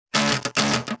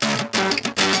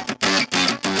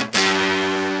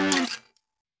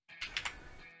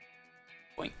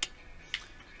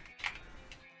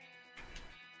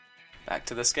Back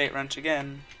to the skate ranch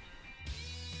again.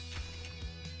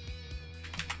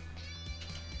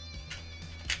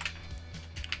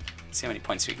 See how many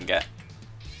points we can get.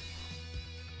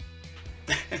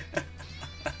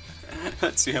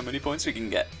 Let's see how many points we can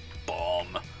get.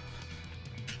 Bomb.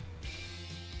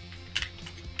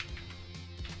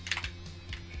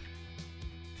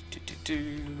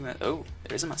 Oh,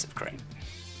 there is a massive crane.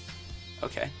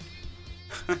 Okay.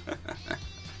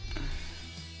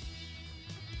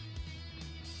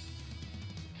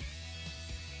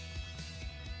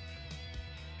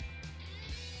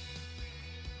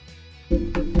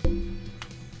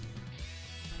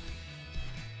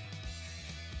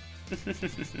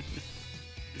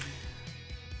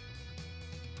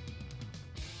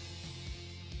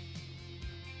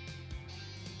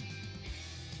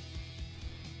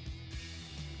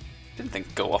 Didn't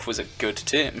think go off was a good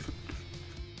term.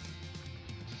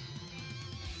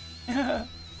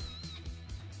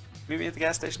 Maybe at the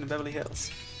gas station in Beverly Hills.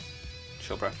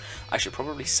 Sure, bro. I should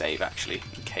probably save actually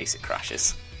in case it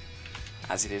crashes,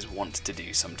 as it is wont to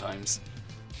do sometimes.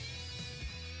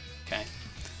 Okay,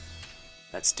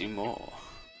 let's do more.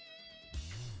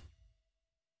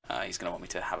 He's gonna want me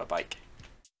to have a bike.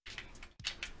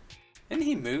 Didn't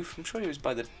he move? I'm sure he was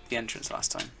by the entrance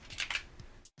last time.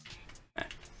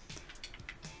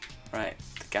 Right,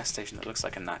 the gas station that looks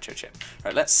like a nacho chip.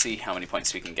 Right, let's see how many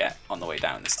points we can get on the way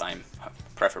down this time,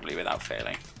 preferably without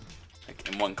failing. Like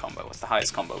in one combo, what's the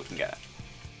highest combo we can get?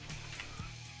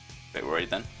 Bit worried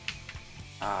then.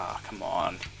 Ah, come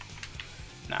on.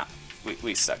 Nah,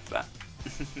 we sucked that.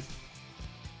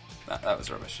 that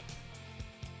was rubbish.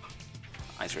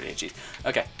 Eyes really itchy.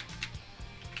 Okay.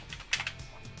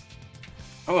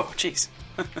 Oh, jeez.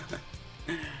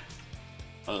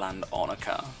 Land on a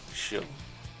car, sure.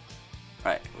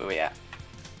 Right, where we at?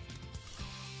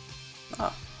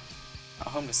 Ah,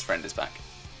 our homeless friend is back.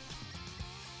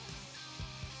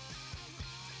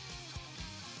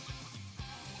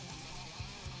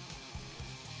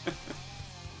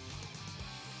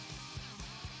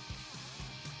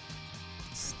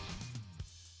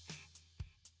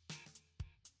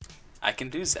 I can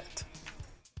do that.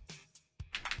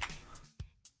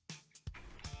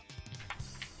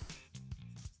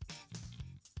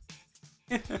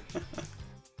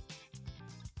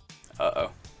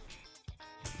 Uh-oh.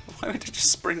 Why would it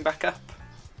just spring back up?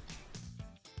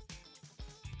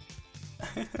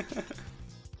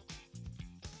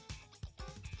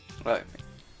 Right.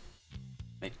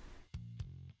 Me.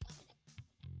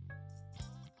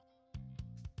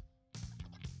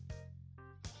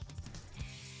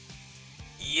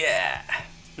 Yeah!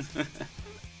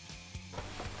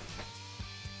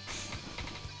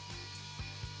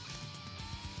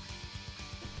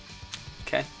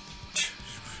 Okay.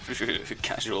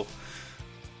 Casual.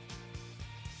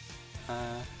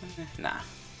 Nah.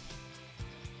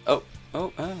 Oh,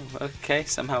 okay,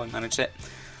 somehow we managed it.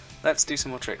 Let's do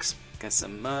some more tricks. Get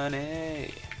some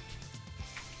money.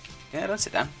 Yeah, don't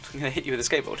sit down. I'm gonna hit you with a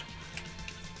skateboard.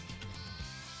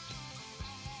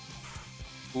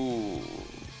 Ooh.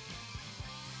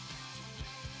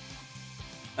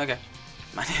 Okay.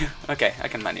 Manual. Okay, I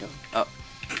can manual. Oh,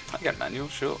 I got manual,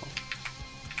 sure.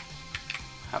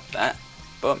 Have that.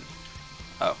 Boom.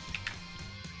 Oh.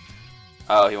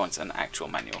 Oh, he wants an actual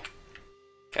manual.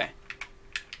 Okay.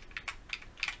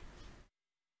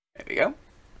 There we go.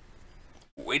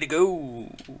 Way to go.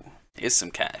 Here's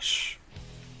some cash.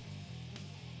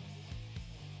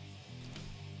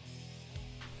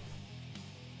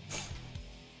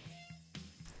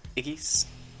 Iggies.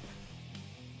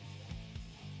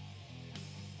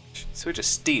 So we're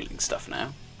just stealing stuff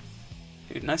now.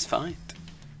 Dude, nice find.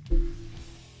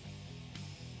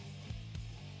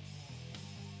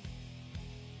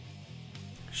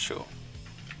 Sure.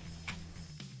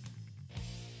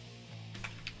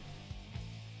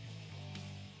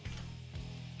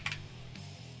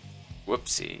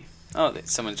 Whoopsie. Oh,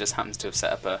 someone just happens to have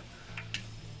set up a...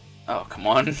 Oh, come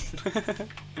on.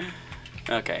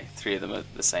 Okay, 3 of them are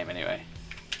the same anyway.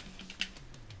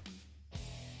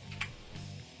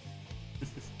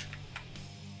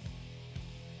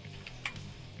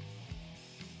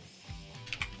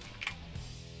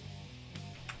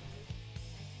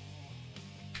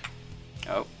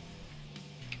 Oh.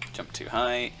 Jump too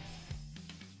high.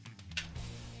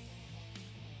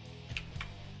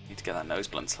 Need to get that nose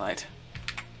blunt slide.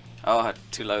 Oh, I had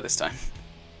too low this time.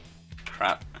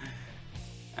 Crap.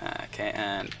 Okay,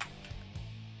 and...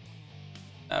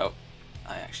 Oh,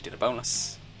 I actually did a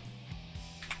bonus.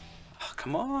 Oh,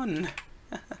 come on!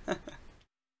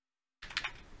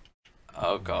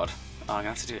 Oh god. Oh, I'm gonna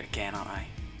have to do it again, aren't I?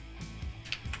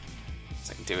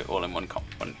 So I can do it all in one.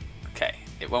 Okay,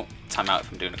 it won't time out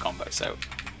if I'm doing a combo. So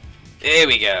here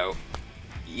we go.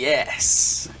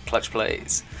 Yes, clutch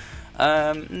plays.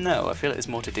 No, I feel like there's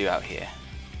more to do out here.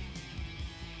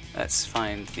 Let's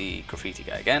find the graffiti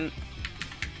guy again.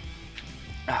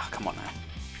 Ah, come on now.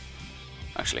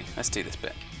 Actually, let's do this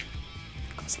bit.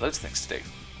 There's loads of things to do.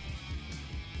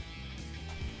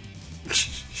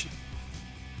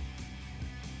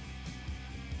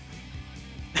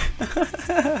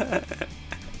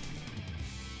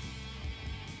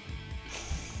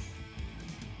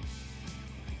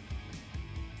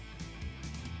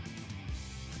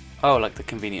 Oh, like the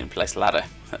convenient place ladder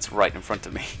that's right in front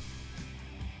of me.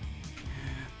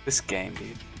 This game,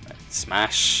 dude. Right,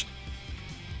 smash.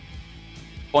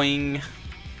 Boing.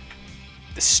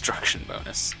 Destruction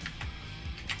bonus.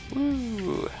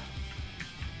 Woo.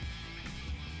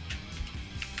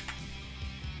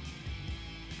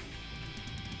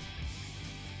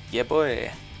 Yeah,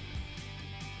 boy.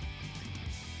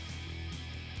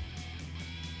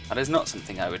 That is not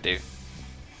something I would do.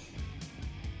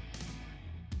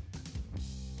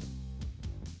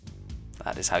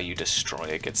 That is how you destroy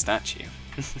a good statue.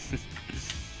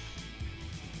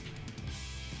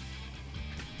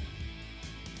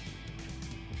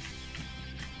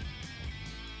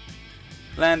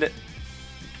 Land it.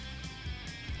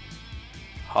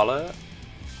 Holla.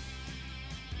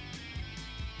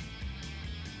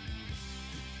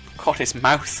 God, his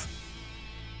mouth.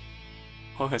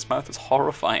 Oh, his mouth is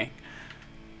horrifying.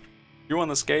 You on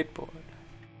the skateboard?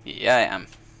 Yeah, I am.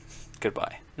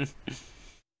 Goodbye.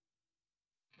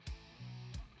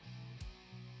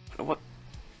 What?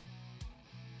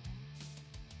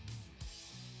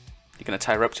 You're gonna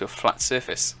tie her up to a flat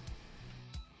surface.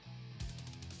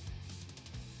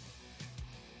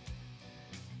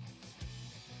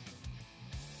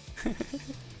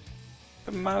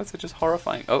 The mouths are just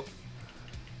horrifying. Oh.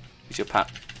 Use your power.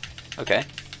 Okay.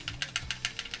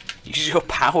 Use your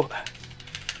power.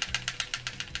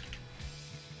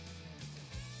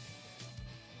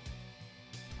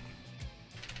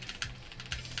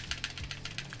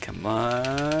 Come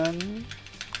on.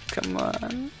 Come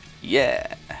on.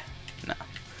 Yeah. No.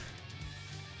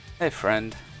 Hey,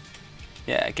 friend.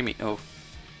 Yeah, gimme. Oh.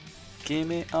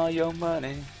 Gimme all your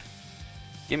money.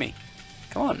 Gimme.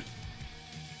 Come on.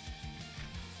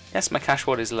 Yes, my cash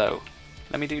wad is low.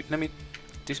 Let me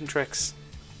do some tricks.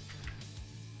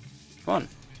 Come on.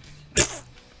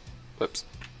 Whoops.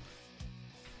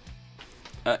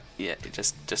 Yeah,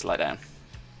 just lie down.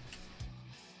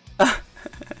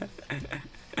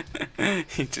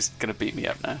 He's just gonna beat me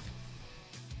up now.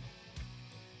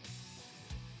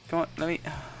 Come on, let me.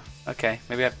 Okay,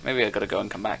 maybe I gotta go and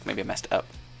come back. Maybe I messed it up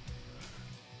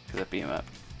because I beat him up.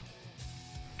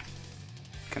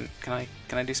 Can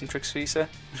I do some tricks for you, sir?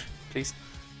 Please,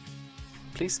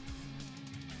 please.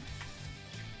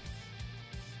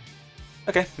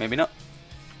 Okay, maybe not.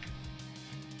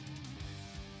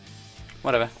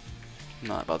 Whatever. I'm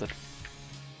not that bothered.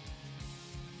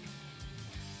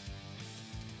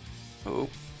 Oh.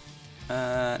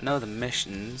 No, the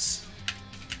missions.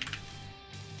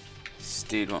 This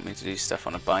dude want me to do stuff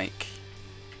on a bike.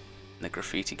 And the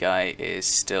graffiti guy is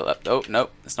still up. Oh, no,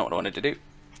 that's not what I wanted to do.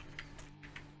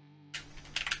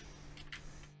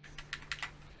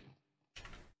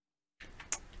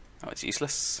 Oh, it's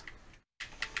useless.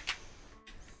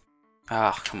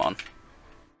 Ah, come on.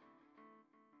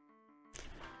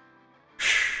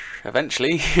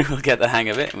 Eventually, we'll get the hang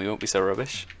of it and we won't be so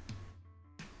rubbish.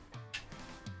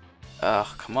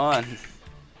 Oh, come on.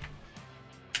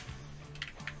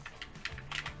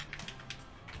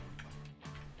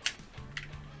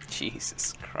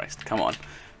 Jesus Christ, come on.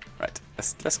 Right,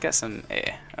 let's get some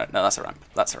air. No, that's a ramp.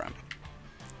 That's a ramp.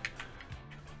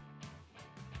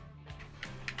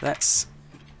 Let's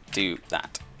do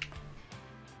that.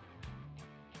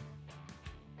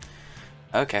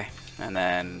 Okay, and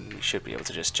then we should be able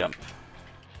to just jump.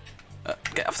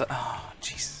 Get off the. Oh,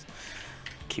 jeez.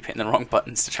 Keep hitting the wrong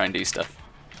buttons to try and do stuff.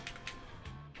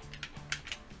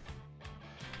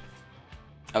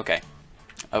 Okay.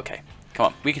 Okay. Come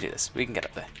on, we can do this. We can get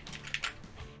up there.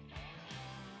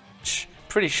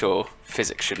 Pretty sure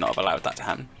physics should not have allowed that to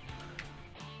happen.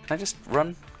 Can I just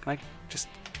run? Can I just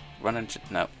run and...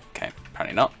 No. Okay,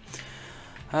 apparently not.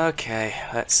 Okay,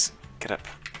 let's get up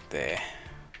there.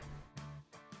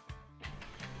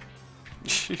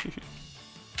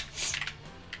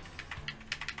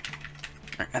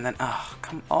 And then, oh,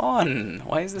 come on!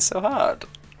 Why is this so hard?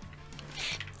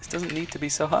 This doesn't need to be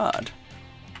so hard.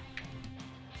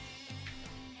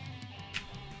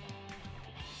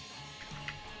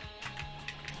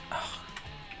 Oh,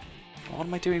 what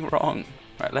am I doing wrong?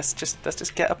 Right, let's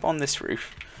just get up on this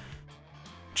roof.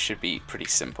 should be pretty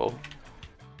simple.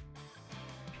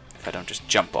 If I don't just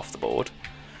jump off the board.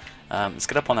 Let's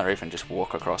get up on that roof and just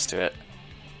walk across to it.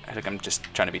 I think I'm just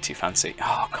trying to be too fancy.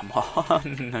 Oh, come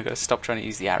on. I gotta stop trying to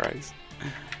use the arrows.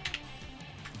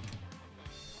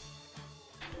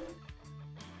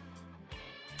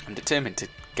 I'm determined to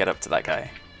get up to that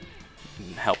guy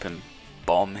and help him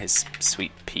bomb his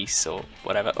sweet piece or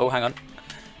whatever. Oh, hang on.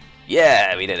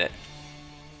 Yeah, we did it.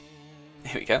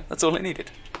 Here we go. That's all it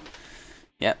needed.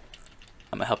 Yep.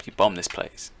 I'm gonna help you bomb this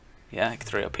place. Yeah, I can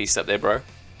throw your piece up there, bro.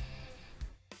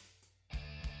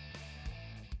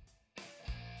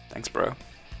 Thanks, bro.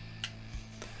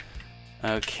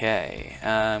 Okay.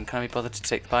 Can I be bothered to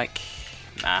take the bike?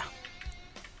 Nah.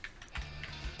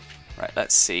 Right,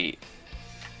 let's see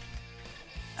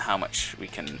how much we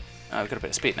can... Oh, we've got a bit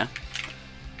of speed now.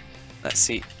 Let's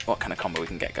see what kind of combo we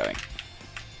can get going.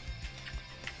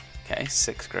 Okay,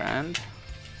 6 grand.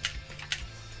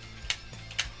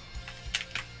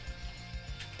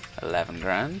 11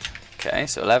 grand. Okay,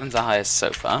 so 11's the highest so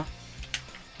far.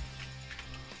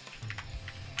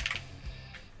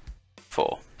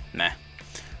 4. Nah.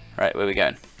 Right, where are we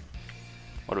going?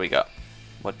 What do we got?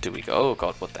 What do we go? Oh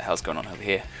god, what the hell's going on over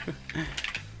here?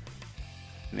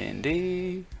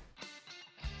 Mindy.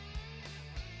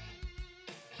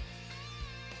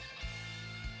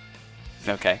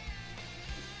 Okay.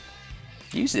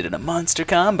 Use it in a monster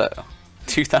combo.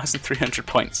 2,300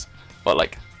 points. Well,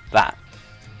 like that.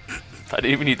 I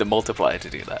didn't even need the multiplier to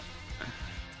do that.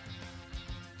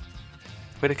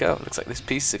 Way to go. Looks like this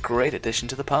piece is a great addition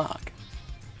to the park.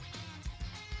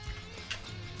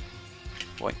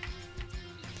 Boy.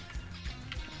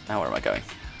 Now where am I going?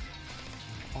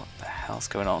 What the hell's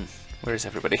going on? Where is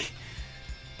everybody?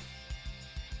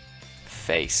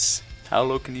 Face. How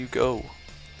low can you go?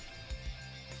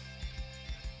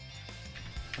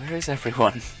 Where is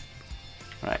everyone?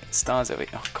 Right, stars over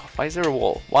here. Oh god, why is there a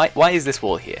wall? Why is this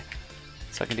wall here?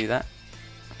 So I can do that.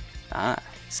 Ah,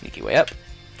 sneaky way up.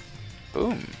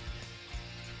 Boom.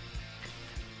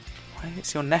 Why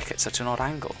is your neck at such an odd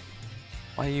angle?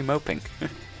 Why are you moping?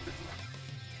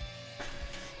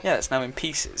 Yeah, it's now in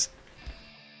pieces.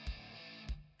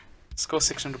 Score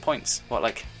 600 points. What,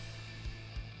 like...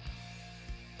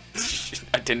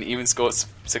 I didn't even score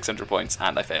 600 points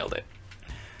and I failed it.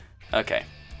 Okay.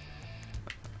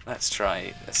 Let's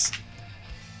try this.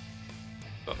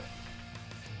 Boom.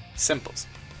 Simples.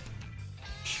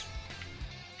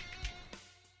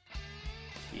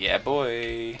 Yeah,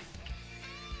 boy.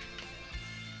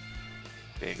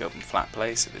 Big open flat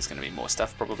place, so there's going to be more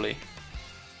stuff probably.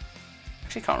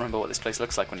 Actually can't remember what this place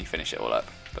looks like when you finish it all up,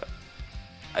 but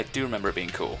I do remember it being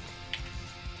cool.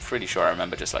 Pretty sure I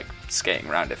remember just like skating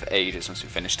around it for ages once we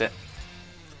finished it.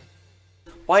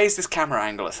 Why is this camera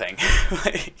angle a thing?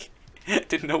 Like,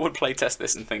 did no one playtest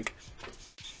this and think,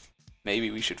 maybe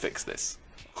we should fix this?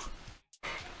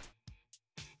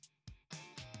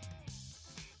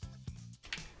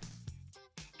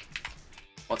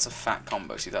 What's a fat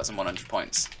combo? 2,100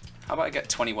 points. How about I get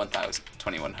 21,000?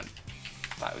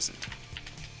 21,000.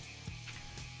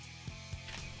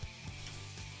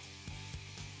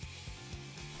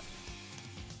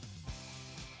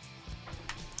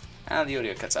 And the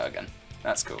audio cuts out again.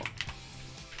 That's cool.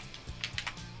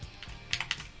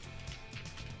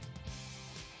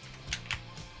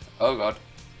 Oh god.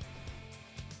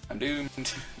 I'm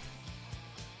doomed.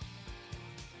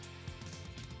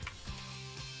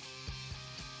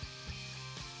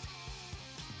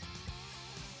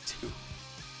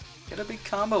 Get a big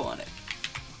combo on it.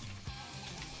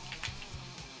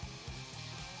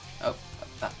 Oh,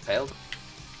 that failed.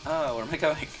 Oh, where am I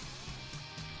going?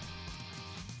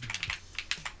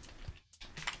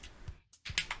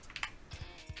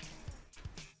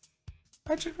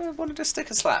 I just wanted to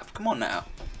stick a slap. Come on now.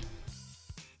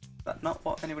 Is that not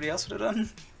what anybody else would have done?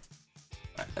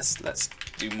 Right, let's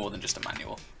do more than just a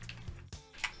manual.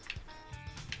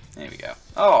 There we go.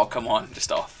 Oh, come on,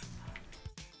 just off.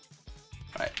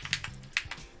 Right.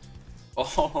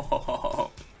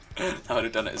 Oh, I would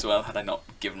have done it as well had I not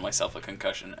given myself a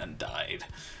concussion and died.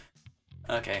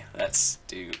 Okay, let's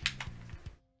do...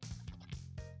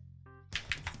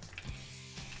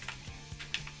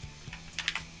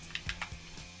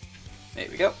 There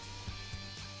we go.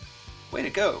 Way to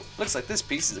go. Looks like this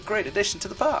piece is a great addition to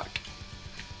the park.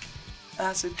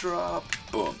 Acid drop.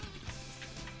 Boom.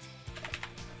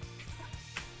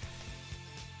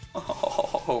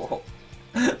 Oh,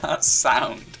 that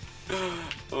sound.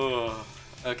 Oh.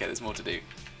 Okay, there's more to do.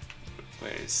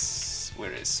 Where is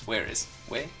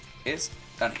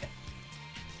down here.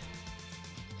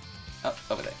 Oh,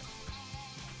 over there.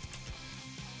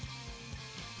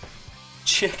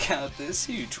 Check out this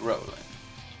huge rolling.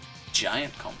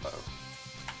 giant combo.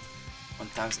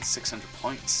 1,600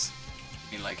 points.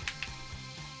 I mean, like,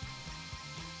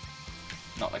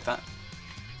 not like that.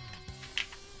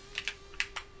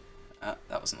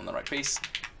 That wasn't on the right piece.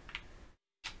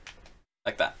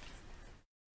 Like that.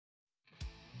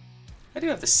 I do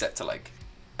have this set to like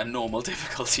a normal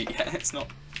difficulty. Yeah, it's not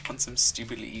on some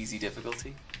stupidly easy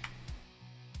difficulty.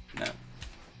 No.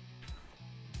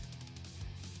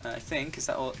 I think, is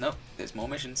that all? Nope, there's more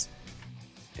missions.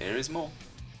 There is more.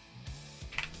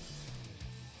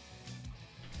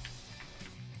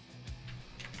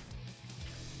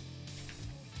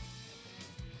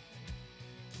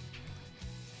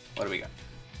 What do we got?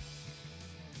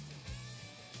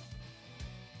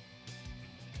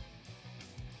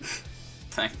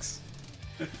 Thanks.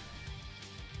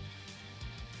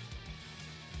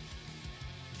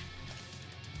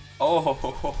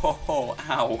 Oh,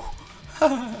 ow.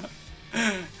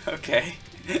 Okay,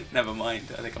 never mind.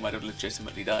 I think I might have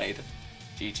legitimately died.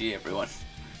 GG, everyone.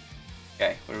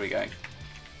 Okay, where are we going?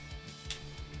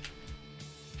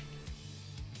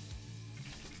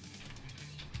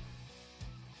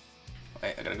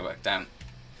 Wait, I gotta go back down.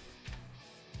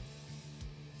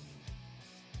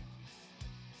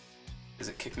 Does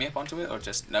it kick me up onto it, or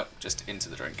just... Nope, just into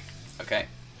the drink. Okay.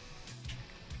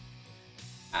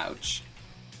 Ouch.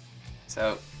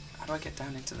 So, how do I get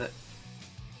down into the...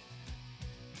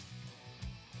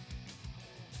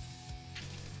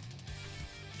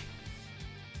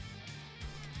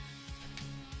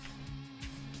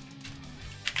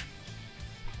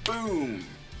 Boom!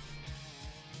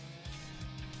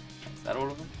 Is that all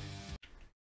of them?